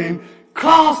cleansing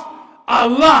cost a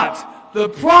lot. The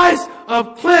price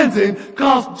of cleansing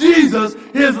cost Jesus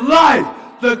his life.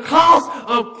 The cost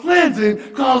of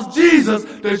cleansing cost Jesus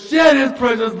to shed his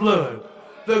precious blood.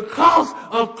 The cost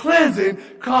of cleansing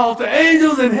caused the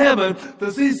angels in heaven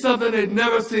to see something they'd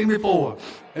never seen before.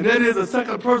 And that is the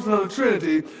second person of the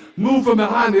Trinity moved from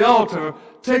behind the altar,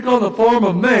 take on the form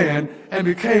of man, and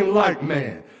became like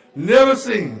man. Never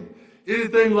seen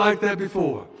anything like that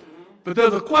before. But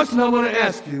there's a question I want to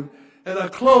ask you as I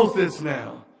close this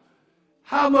now.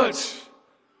 How much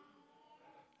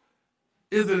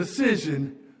is the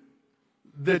decision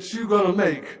that you're going to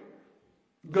make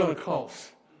going to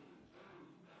cost?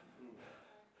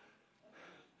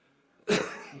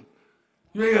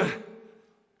 You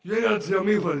ain't got to tell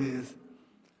me what it is.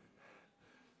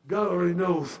 God already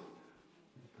knows.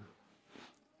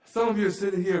 Some of you are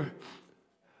sitting here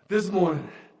this morning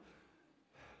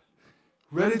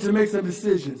ready to make some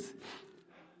decisions.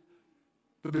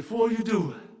 But before you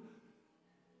do,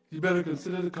 you better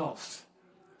consider the cost.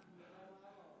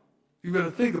 You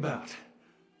better think about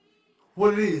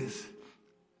what it is.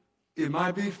 It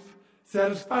might be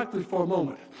satisfactory for a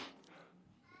moment.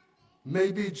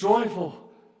 May be joyful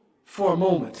for a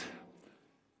moment.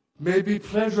 May be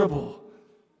pleasurable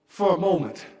for a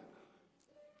moment.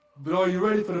 But are you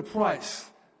ready for the price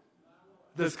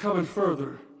that's coming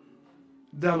further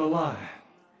down the line?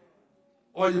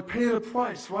 Or are you paying a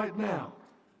price right now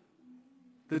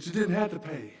that you didn't have to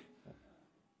pay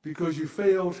because you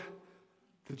failed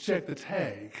to check the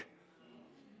tag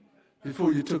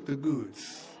before you took the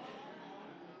goods?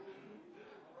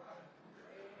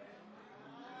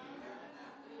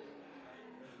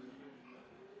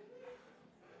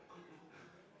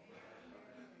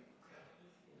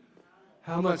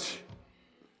 How much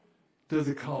does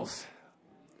it cost?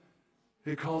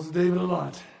 It cost David a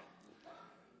lot.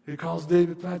 It cost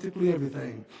David practically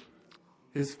everything.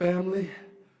 His family,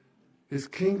 his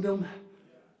kingdom,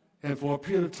 and for a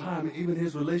period of time, even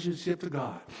his relationship to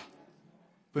God.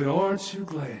 But aren't you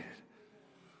glad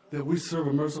that we serve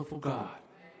a merciful God?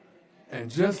 And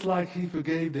just like he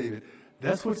forgave David,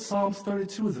 that's what Psalms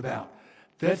 32 is about.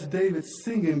 That's David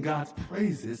singing God's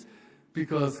praises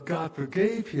because God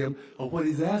forgave him of what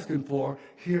he's asking for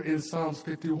here in Psalms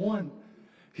 51.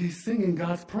 He's singing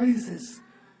God's praises.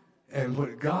 And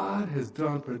what God has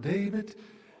done for David,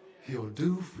 he'll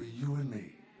do for you and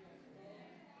me.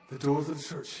 The doors of the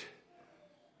church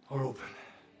are open.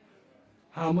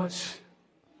 How much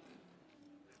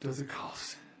does it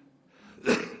cost?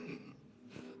 There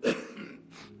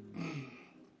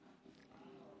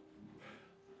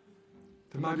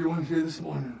might be one here this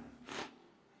morning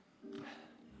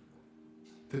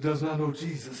that does not know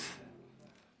Jesus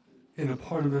in a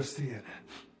part of their sin.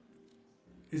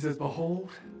 He says, behold,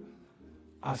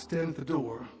 I stand at the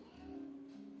door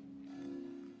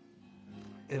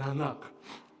and I knock.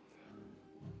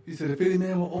 He said, if any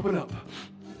man will open up,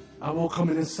 I will come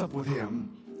in and sup with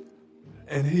him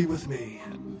and he with me.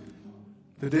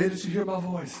 The day that you hear my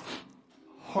voice,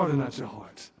 harden not your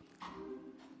heart.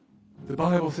 The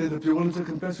Bible says if you're willing to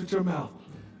confess with your mouth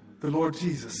the Lord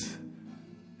Jesus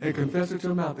and confess with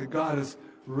your mouth that God has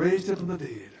raised him from the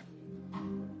dead,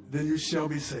 then you shall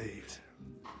be saved.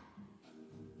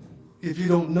 If you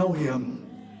don't know him,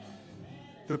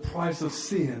 the price of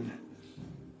sin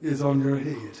is on your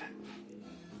head.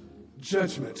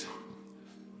 Judgment,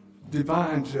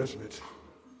 divine judgment,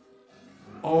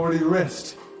 already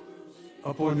rests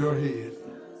upon your head.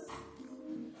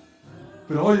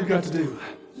 But all you've got to do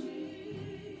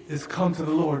is come to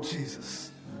the Lord Jesus.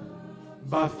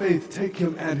 By faith, take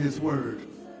him at his word.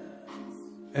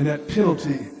 And that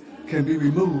penalty can be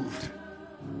removed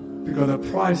because the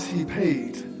price he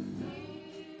paid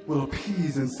will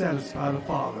appease and satisfy the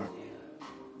Father.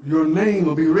 Your name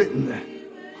will be written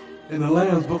in the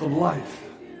Lamb's Book of Life.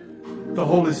 The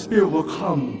Holy Spirit will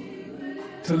come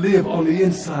to live on the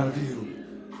inside of you.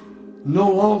 No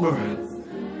longer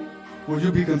will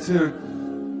you be considered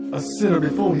a sinner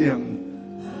before him,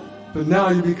 but now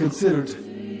you be considered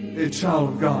a child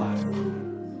of God.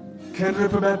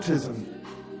 Candidate for baptism,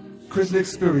 Christian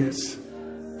experience,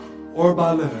 or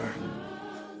by letter,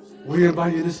 we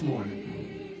invite you this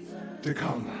morning to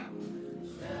come.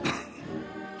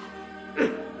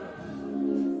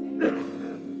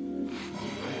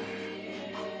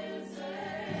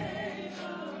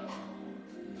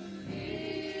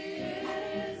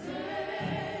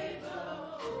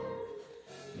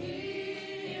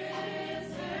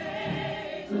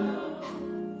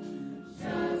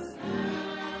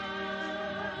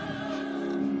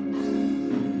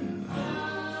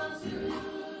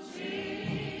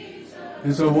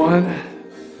 Is there one?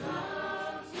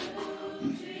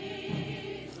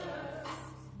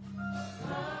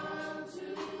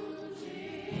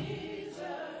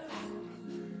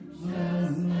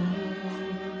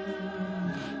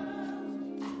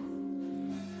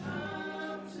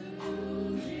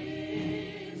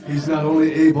 He's not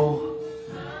only able,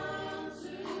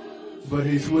 but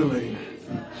he's willing.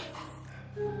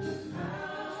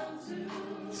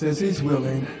 Since he's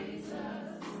willing,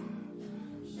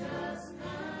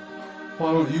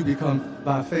 why don't you become,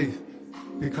 by faith,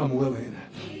 become willing?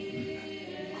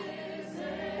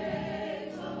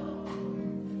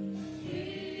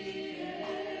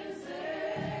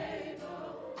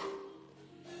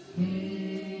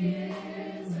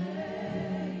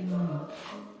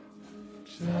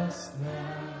 Just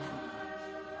now.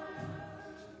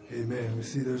 Amen. We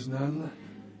see there's none,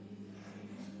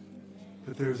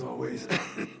 but there's always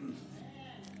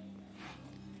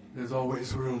there's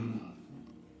always room.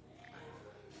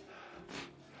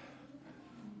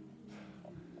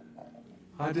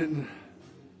 I didn't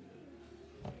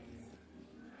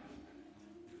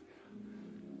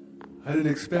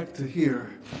expect to hear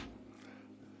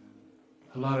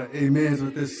a lot of amens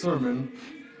with this sermon,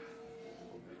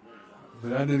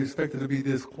 but I didn't expect it to be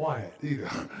this quiet either.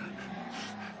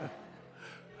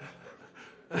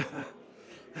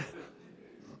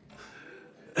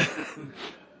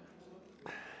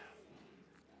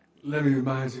 Let me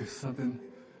remind you of something,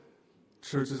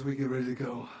 church, as we get ready to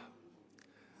go.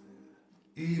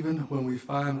 Even when we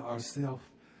find ourselves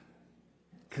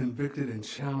convicted and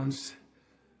challenged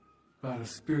by the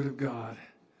Spirit of God,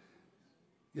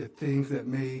 yet things that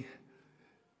may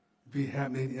be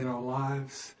happening in our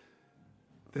lives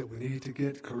that we need to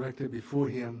get corrected before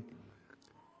Him,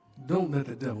 don't let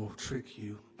the devil trick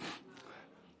you.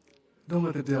 Don't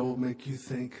let the devil make you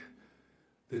think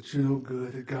that you're no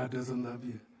good, that God doesn't love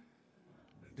you.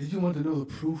 Do you want to know the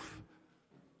proof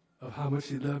of how much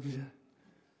he loves you?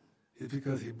 It's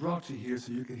because he brought you here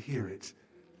so you could hear it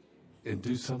and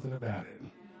do something about it.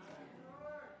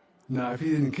 Now, if he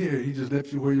didn't care, he just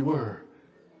left you where you were,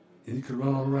 and you could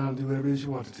run all around and do whatever it is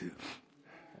you wanted to.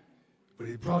 But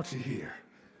he brought you here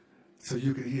so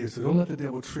you could hear. So don't let the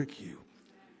devil trick you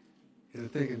into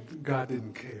thinking God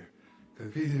didn't care.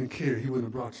 Because if he didn't care, he wouldn't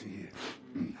have brought you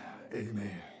here.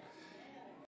 Amen.